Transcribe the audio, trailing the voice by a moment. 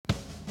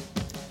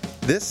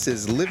This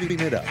is Living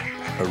It Up,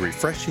 a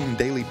refreshing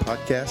daily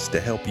podcast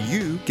to help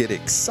you get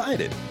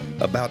excited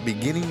about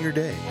beginning your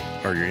day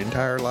or your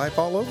entire life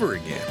all over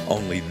again.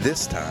 Only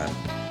this time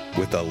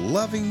with a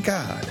loving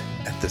God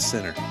at the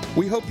center.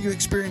 We hope you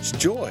experience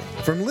joy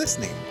from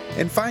listening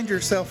and find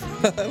yourself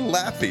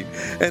laughing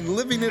and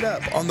living it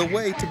up on the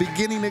way to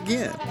beginning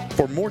again.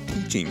 For more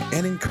teaching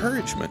and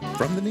encouragement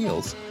from the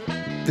Neils,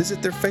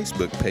 visit their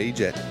Facebook page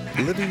at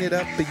Living It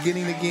Up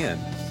Beginning Again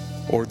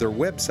or their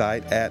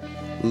website at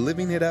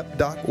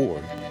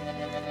livingitup.org.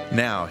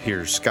 Now,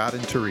 here's Scott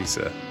and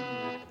Teresa.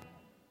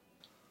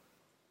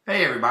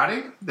 Hey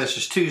everybody, this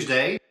is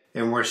Tuesday,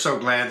 and we're so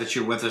glad that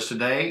you're with us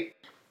today.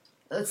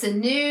 It's a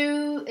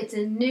new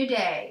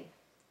day.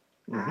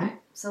 Mm-hmm. All right.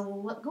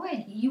 So go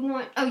ahead.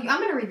 I'm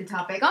going to read the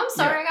topic. I'm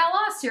sorry, I got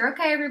lost here.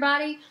 Okay,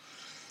 everybody.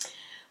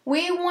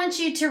 We want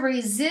you to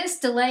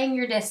resist delaying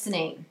your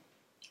destiny.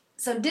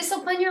 So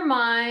discipline your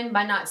mind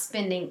by not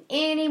spending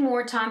any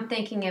more time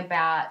thinking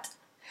about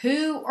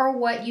who or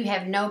what you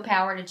have no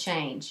power to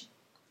change.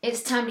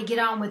 It's time to get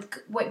on with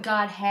what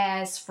God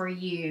has for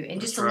you. And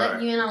just to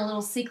let you in on a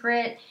little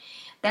secret,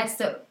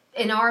 that's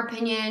in our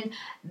opinion,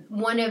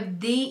 one of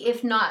the,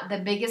 if not the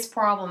biggest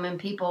problem in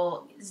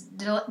people's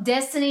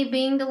destiny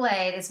being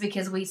delayed is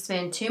because we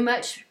spend too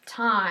much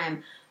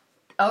time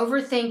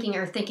overthinking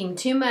or thinking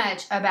too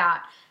much about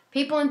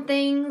people and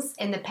things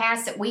in the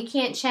past that we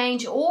can't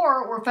change,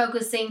 or we're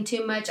focusing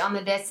too much on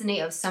the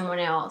destiny of someone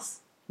else.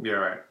 You're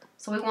right.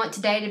 So we want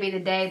today to be the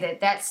day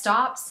that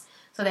stops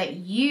so that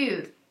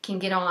you can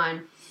get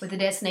on with the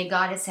destiny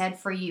God has had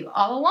for you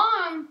all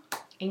along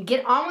and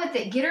get on with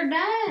it. Get her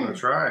done.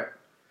 That's right.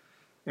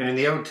 And in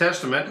the Old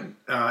Testament,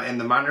 in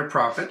the Minor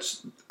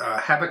Prophets,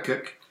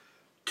 Habakkuk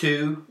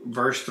 2,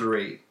 verse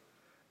 3,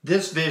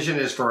 this vision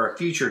is for a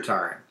future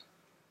time.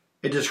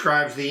 It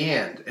describes the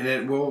end, and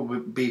it will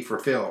be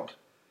fulfilled.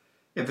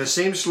 If it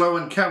seems slow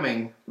in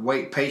coming,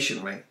 wait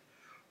patiently,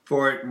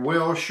 for it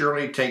will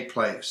surely take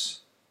place.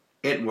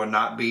 It will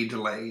not be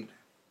delayed.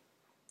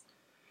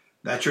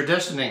 That's your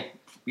destiny.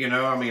 A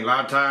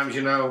lot of times,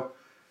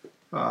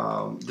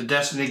 the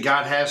destiny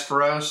God has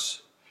for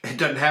us, it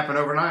doesn't happen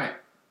overnight.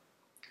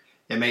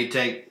 It may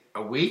take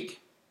a week.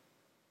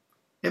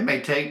 It may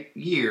take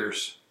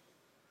years.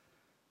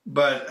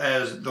 But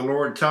as the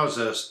Lord tells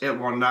us, it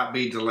will not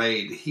be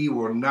delayed. He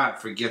will not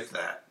forget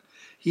that.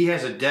 He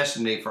has a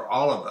destiny for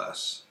all of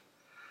us.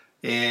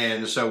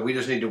 And so we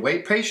just need to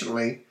wait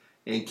patiently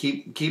and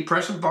keep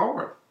pressing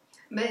forward.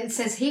 But it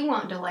says He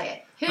won't delay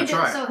it. That's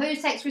right. So who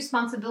takes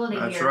responsibility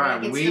here? That's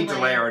right. We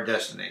delay our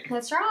destiny.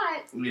 That's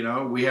right.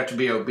 We have to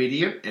be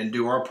obedient and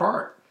do our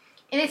part.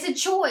 And it's a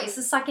choice.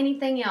 It's like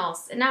anything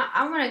else. And now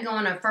I want to go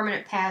on a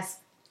permanent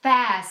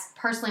fast,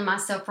 personally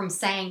myself, from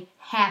saying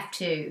have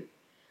to.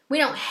 We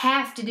don't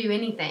have to do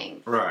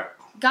anything. Right.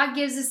 God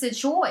gives us a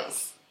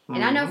choice.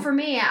 And I know for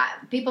me,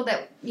 people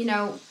that,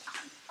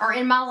 are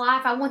in my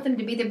life, I want them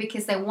to be there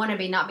because they want to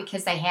be, not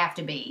because they have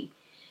to be.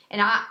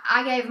 And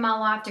I gave my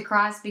life to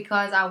Christ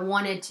because I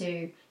wanted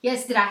to.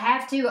 Yes, did I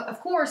have to? Of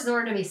course, in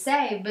order to be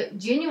saved. But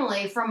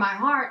genuinely, from my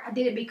heart, I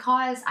did it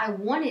because I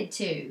wanted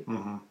to.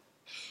 Mm-hmm.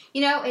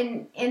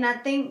 And I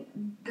think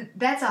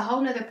that's a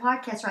whole nother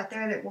podcast right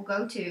there that we'll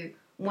go to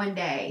one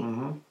day.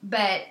 Mm-hmm.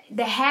 But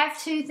the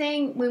have to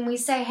thing, when we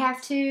say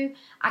have to,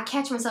 I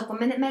catch myself, well,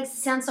 man, that makes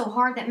it sound so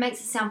hard. That makes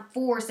it sound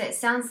forced. That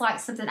sounds like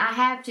something I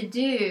have to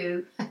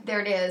do.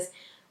 There it is.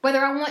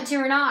 Whether I want to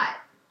or not.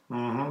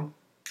 Mm-hmm.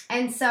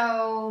 And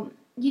so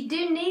you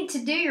do need to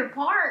do your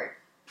part.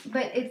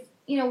 But it's,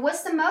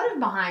 what's the motive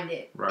behind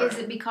it? Right. Is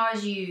it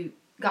because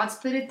God's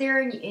put it there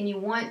and you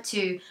want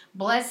to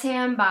bless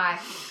Him by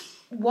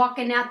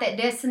walking out that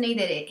destiny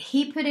that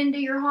He put into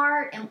your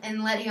heart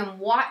and let Him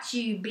watch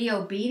you be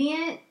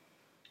obedient?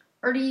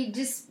 Or do you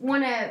just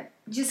want to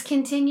just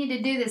continue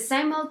to do the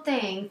same old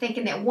thing,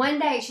 thinking that one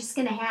day it's just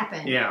going to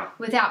happen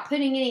without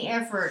putting any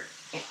effort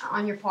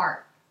on your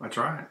part? That's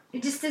right.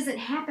 It just doesn't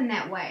happen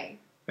that way.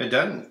 It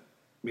doesn't,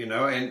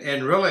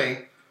 and really,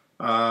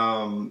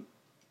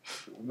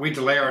 we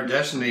delay our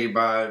destiny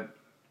by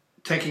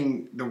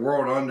taking the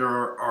world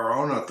under our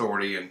own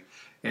authority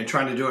and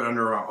trying to do it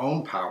under our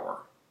own power.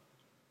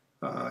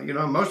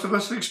 Most of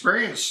us have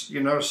experienced,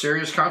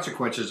 serious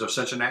consequences of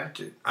such an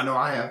attitude. I know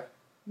I have.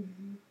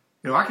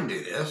 Mm-hmm. I can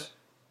do this.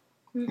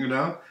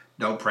 Mm-hmm.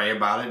 Don't pray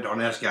about it.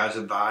 Don't ask God's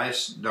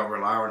advice. Don't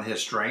rely on His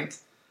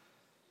strength.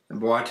 And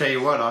boy, I tell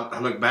you what, I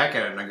look back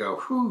at it and I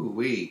go,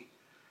 whoo-wee.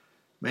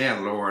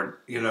 Man, Lord,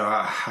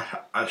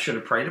 I should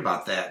have prayed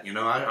about that.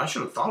 I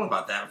should have thought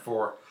about that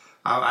before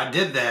I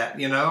did that,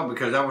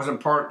 because that wasn't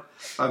part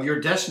of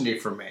your destiny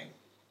for me.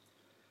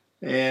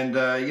 And,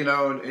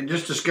 and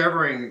just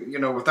discovering,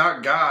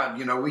 without God,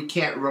 we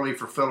can't really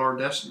fulfill our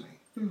destiny.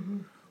 Mm-hmm.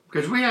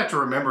 Because we have to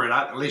remember it,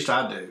 at least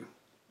I do,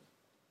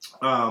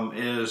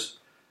 is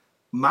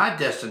my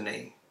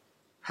destiny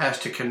has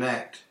to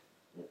connect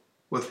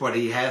with what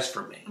He has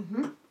for me.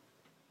 Mm-hmm.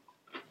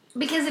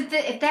 Because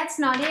if that's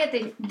not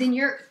it, then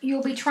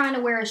you'll be trying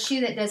to wear a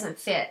shoe that doesn't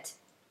fit.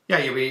 Yeah,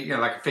 you'll be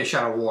like a fish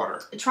out of water.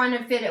 Trying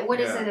to fit it. What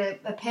is it?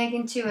 A peg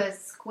into a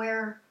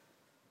square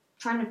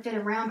trying to fit a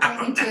round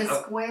peg into a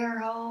square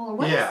hole? Or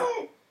what is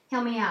it?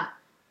 Help me out.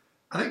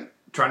 I think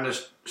trying to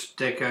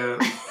stick a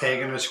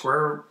peg in a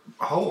square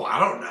hole. I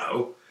don't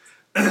know.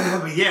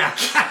 But yeah.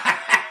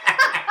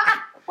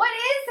 What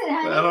is it,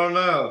 honey? I don't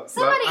know.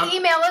 Somebody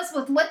email us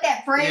with what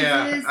that phrase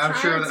is. I'm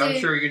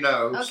sure you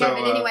know. Okay, so,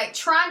 but anyway,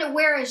 trying to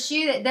wear a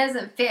shoe that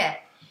doesn't fit.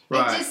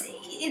 Right.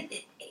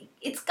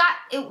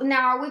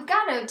 Now we've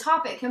got a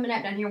topic coming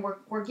up down here.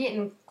 We're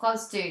getting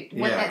close to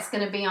what that's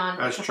going to be on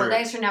a couple of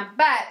days from now.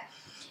 But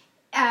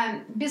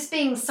just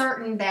being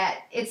certain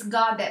that it's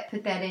God that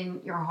put that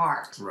in your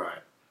heart. Right.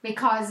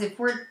 Because if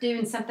we're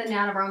doing something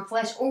out of our own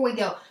flesh, or we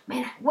go,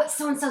 man, what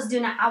so-and-so's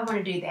doing, I want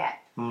to do that.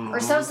 Mm-hmm. Or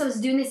so-and-so's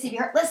doing this, if you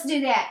heard, let's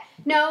do that.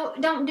 No,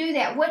 don't do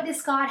that. What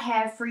does God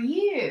have for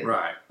you?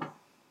 Right.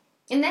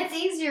 And that's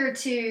easier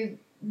to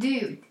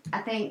do,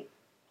 I think,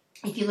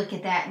 if you look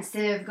at that,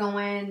 instead of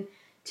going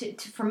to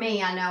for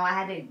me, I know I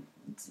had to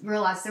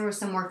realize there was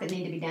some work that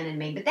needed to be done in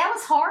me, but that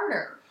was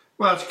harder.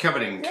 Well, it's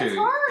coveting too. It's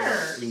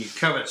harder. When you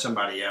covet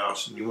somebody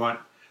else and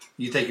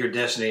you think your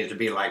destiny is to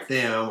be like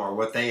them or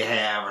what they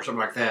have or something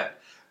like that.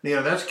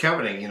 That's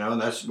coveting,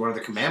 and that's one of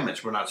the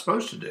commandments we're not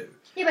supposed to do.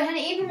 Yeah, but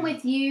honey, even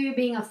with you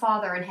being a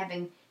father and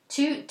having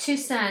two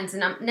sons,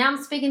 and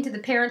I'm speaking to the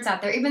parents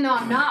out there, even though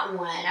I'm not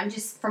one, I'm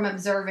just from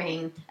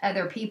observing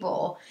other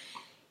people.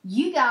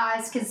 You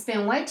guys can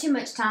spend way too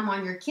much time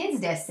on your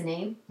kids'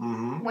 destiny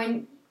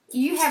when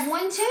you have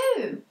one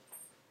too.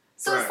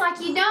 So It's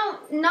like you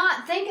don't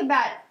not think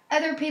about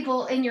other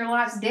people in your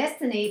life's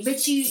destiny,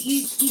 but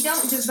you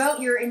don't devote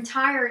your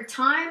entire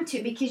time to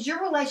it, because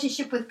your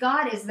relationship with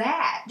God is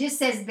that.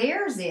 Just as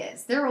theirs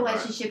is. Their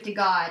relationship to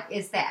God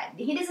is that.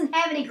 He doesn't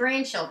have any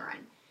grandchildren.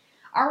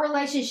 Our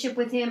relationship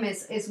with Him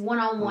is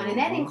one-on-one, and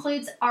that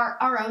includes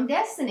our own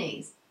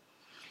destinies.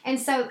 And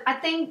so I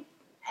think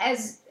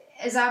as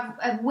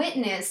I've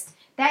witnessed,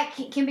 that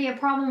can be a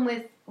problem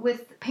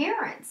with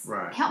parents.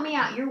 Right. Help me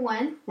out. You're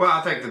one. Well, I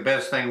think the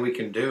best thing we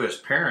can do as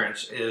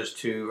parents is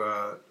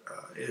to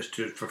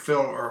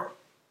fulfill our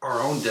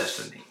own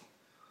destiny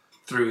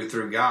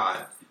through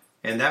God,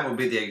 and that will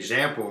be the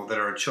example that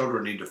our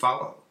children need to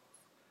follow.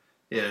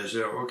 Is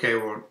okay?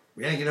 Well,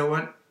 yeah, you know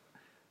what,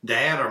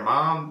 Dad or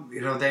Mom,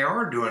 they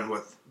are doing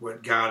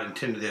what God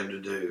intended them to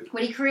do.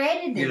 What He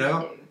created them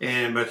to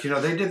do. But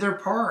they did their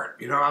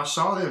part. I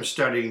saw them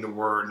studying the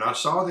Word, and I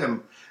saw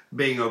them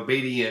being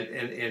obedient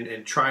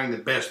and trying the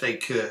best they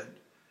could.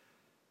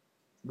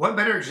 What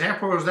better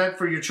example is that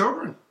for your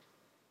children?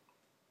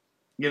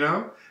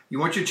 You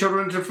want your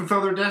children to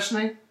fulfill their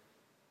destiny?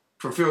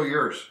 Fulfill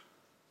yours.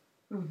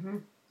 Mm-hmm.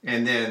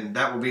 And then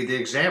that will be the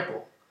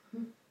example,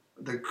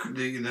 the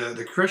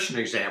Christian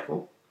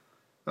example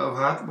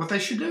of what they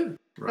should do.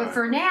 Right. But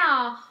for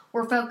now,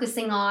 we're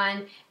focusing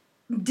on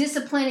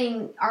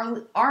disciplining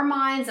our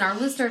minds and our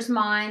listeners'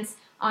 minds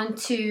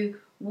onto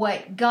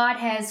what God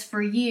has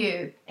for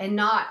you, and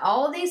not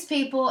all of these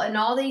people and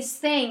all these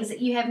things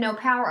that you have no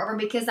power over,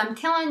 because I'm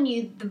telling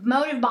you, the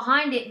motive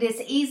behind it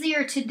is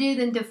easier to do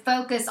than to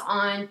focus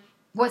on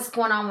what's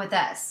going on with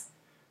us.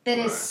 That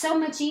is so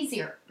much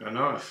easier. I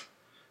know it.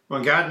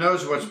 When God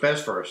knows what's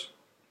best for us,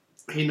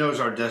 He knows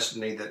our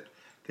destiny that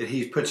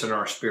He puts in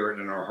our spirit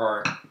and our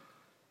heart.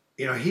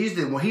 He's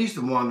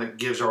the one that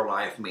gives our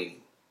life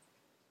meaning.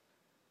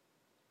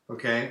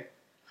 Okay?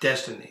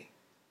 Destiny.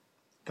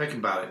 Think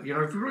about it. If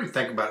you really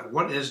think about it,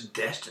 what is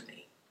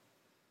destiny?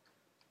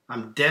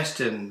 I'm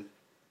destined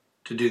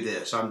to do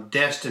this. I'm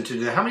destined to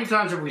do that. How many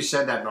times have we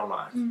said that in our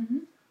life? Mm-hmm.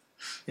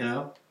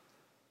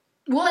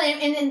 Well,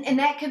 and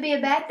that could be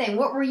a bad thing.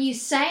 What were you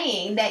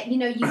saying that, you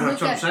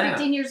look up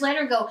 15 years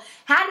later and go,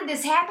 how did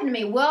this happen to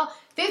me? Well,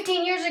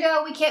 15 years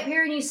ago, we kept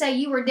hearing you say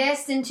you were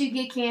destined to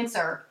get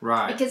cancer.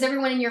 Right. Because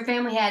everyone in your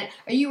family had it.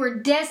 Or you were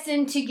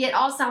destined to get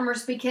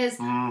Alzheimer's because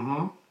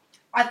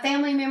a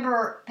family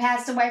member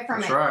passed away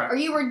from it. Right. Or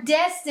you were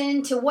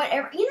destined to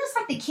whatever. It's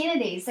like the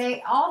Kennedys.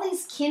 All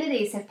these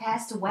Kennedys have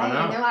passed away.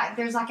 And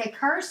there's like a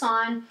curse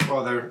on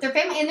their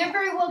family. And there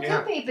very well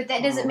could be, but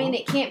that doesn't mean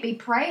it can't be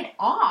prayed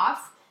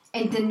off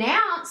and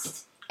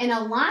denounced and a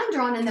line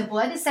drawn in the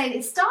blood to say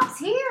it stops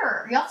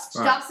here. Y'all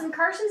stop some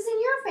curses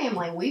in your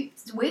family.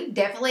 We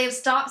definitely have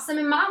stopped some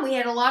in mine. We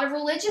had a lot of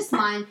religious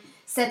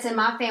mindsets in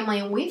my family,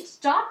 and we've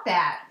stopped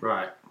that.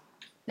 Right.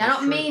 Now, I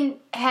don't mean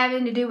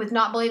having to do with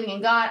not believing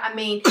in God. I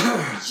mean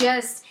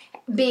just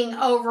being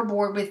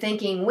overboard with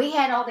thinking we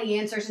had all the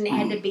answers and it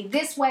had to be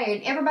this way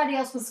and everybody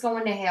else was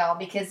going to hell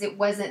because it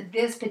wasn't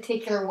this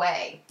particular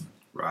way.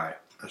 Right.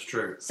 That's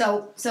true.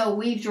 So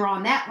we've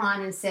drawn that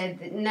line and said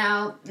that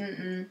no,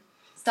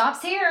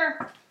 stops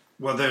here.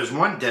 Well, there's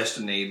one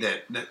destiny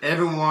that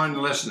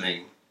everyone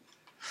listening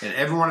and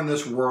everyone in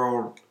this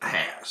world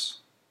has.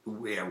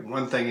 We have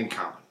one thing in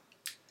common.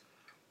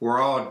 We're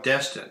all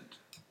destined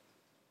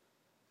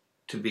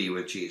to be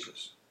with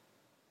Jesus.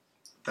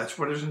 That's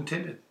what is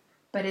intended.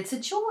 But it's a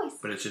choice.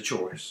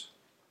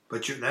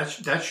 But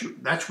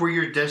that's where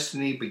your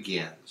destiny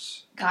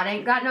begins. God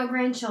ain't got no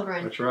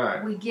grandchildren. That's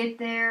right. We get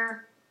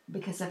there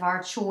because of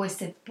our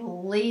choice of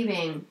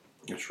believing.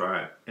 That's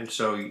right. And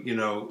so,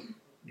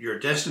 your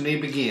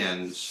destiny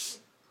begins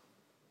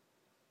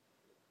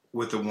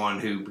with the one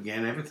who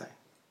began everything.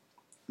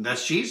 And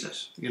that's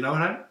Jesus. You know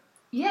that?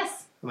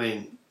 Yes. I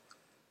mean,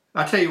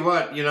 I tell you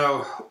what, you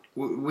know,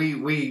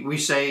 we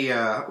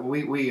say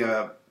we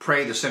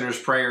pray the sinner's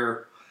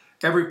prayer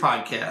every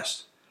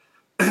podcast.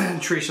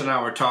 Teresa and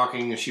I were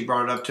talking, and she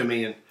brought it up to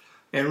me,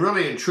 and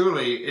really and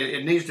truly,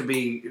 it needs to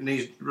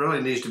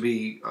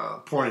be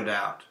pointed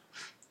out.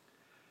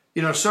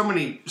 You know, so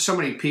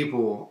many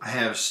people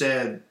have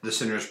said the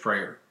sinner's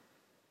prayer.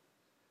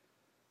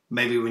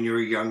 Maybe when you were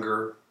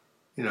younger,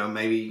 you know,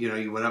 maybe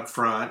you went up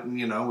front,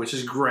 and, which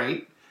is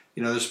great.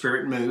 You know, the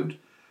Spirit moved.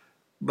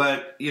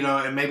 But,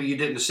 and maybe you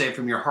didn't say it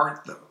from your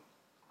heart, though.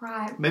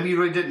 Right. Maybe you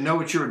really didn't know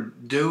what you were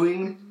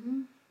doing.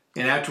 Mm-hmm.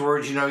 And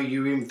afterwards,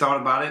 you even thought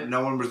about it and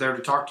no one was there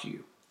to talk to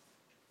you.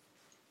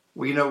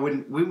 Well,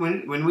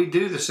 when we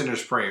do the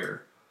sinner's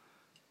prayer,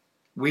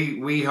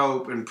 we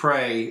hope and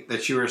pray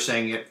that you are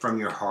saying it from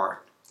your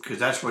heart. Because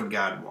that's what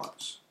God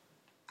wants.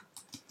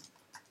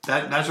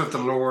 That's what the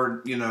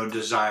Lord,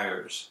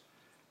 desires.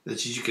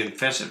 That you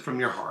confess it from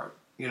your heart.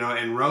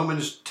 In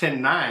Romans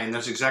 10:9,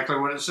 that's exactly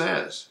what it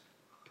says.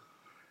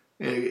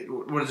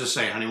 What does it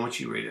say, honey? Why don't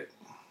you read it?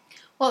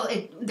 Well,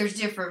 there's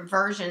different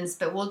versions,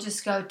 but we'll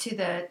just go to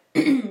the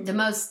the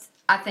most,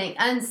 I think,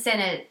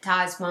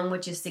 unsanitized one,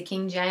 which is the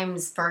King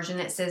James Version.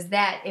 It says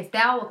that if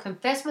thou wilt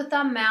confess with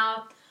thy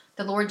mouth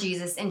the Lord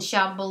Jesus and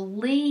shall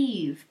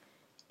believe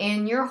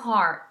in your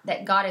heart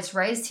that God has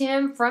raised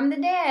him from the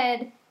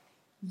dead,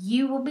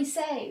 you will be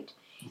saved.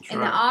 That's and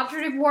right. The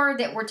operative word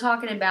that we're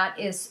talking about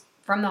is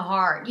from the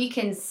heart. You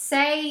can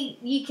say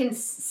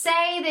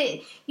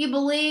that you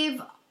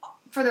believe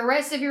for the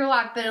rest of your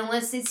life, but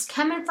unless it's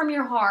coming from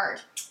your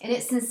heart and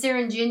it's sincere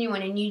and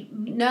genuine, and you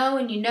know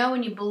and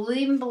you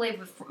believe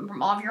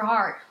from all of your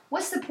heart,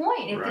 what's the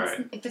point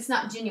if it's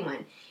not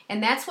genuine?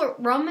 And that's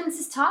what Romans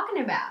is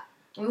talking about.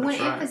 We want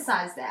to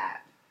emphasize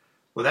that.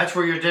 Well, that's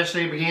where your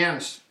destiny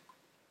begins.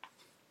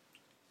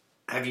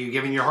 Have you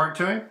given your heart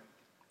to him?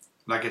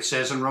 Like it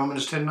says in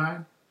Romans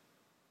 10:9?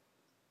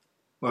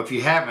 Well, if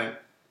you haven't,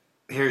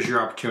 here's your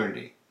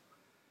opportunity.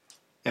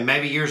 And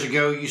maybe years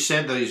ago you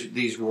said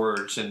these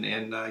words, and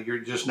you're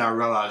just now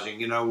realizing,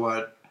 you know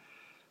what?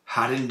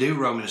 I didn't do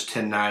Romans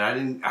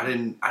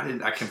 10:9.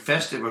 I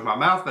confessed it with my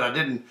mouth, but I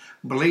didn't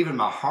believe in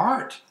my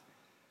heart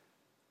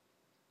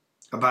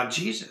about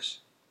Jesus.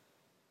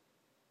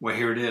 Well,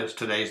 here it is.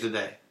 Today's the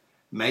day.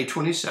 May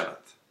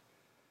 27th.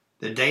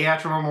 The day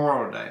after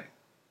Memorial Day.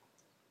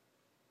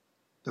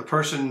 The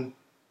person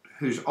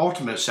whose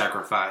ultimate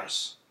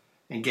sacrifice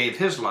and gave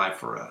his life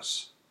for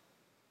us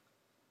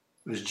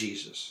was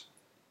Jesus.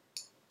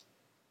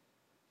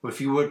 If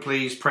you would,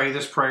 please pray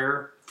this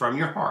prayer from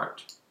your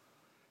heart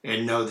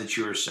and know that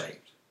you are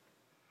saved.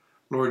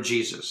 Lord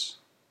Jesus,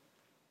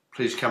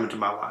 please come into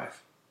my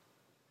life.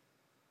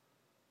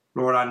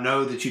 Lord, I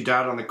know that you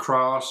died on the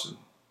cross, and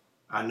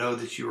I know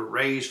that you were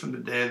raised from the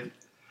dead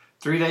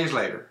 3 days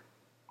later.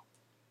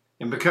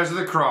 And because of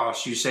the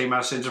cross, you say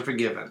my sins are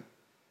forgiven.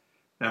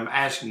 And I'm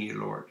asking you,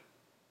 Lord,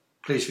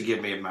 please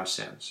forgive me of my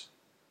sins.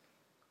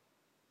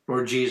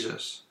 Lord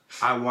Jesus,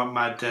 I want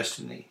my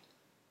destiny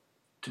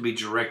to be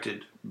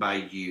directed by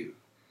you.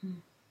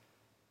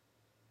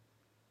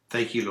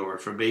 Thank you,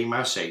 Lord, for being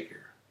my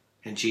Savior.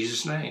 In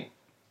Jesus' name,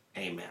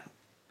 amen.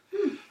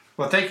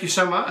 Well, thank you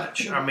so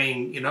much. I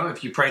mean,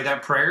 if you prayed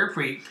that prayer,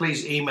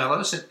 please email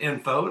us at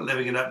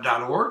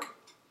info@livingitup.org.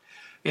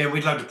 And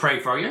we'd love to pray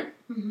for you.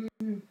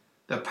 Mm-hmm.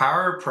 The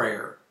power of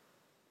prayer,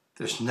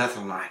 there's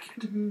nothing like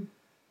it. Mm-hmm.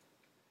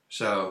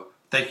 So,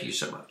 thank you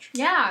so much.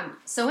 Yeah.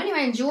 So,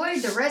 anyway, enjoy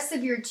the rest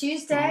of your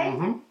Tuesday.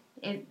 Mm-hmm.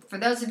 And for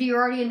those of you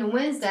already into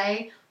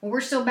Wednesday, well,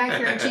 we're still back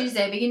here on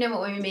Tuesday, but you know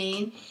what we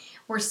mean.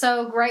 We're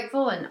so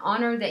grateful and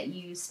honored that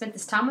you spent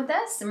this time with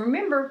us. And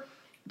remember,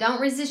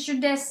 don't resist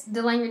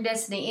delaying your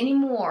destiny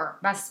anymore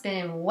by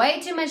spending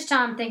way too much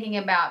time thinking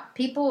about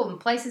people and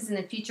places in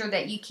the future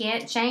that you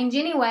can't change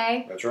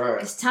anyway. That's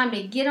right. It's time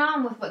to get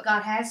on with what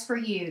God has for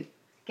you.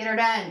 Get her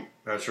done.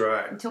 That's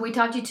right. Until we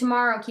talk to you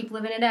tomorrow, keep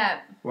living it up.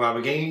 Well,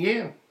 beginning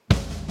again.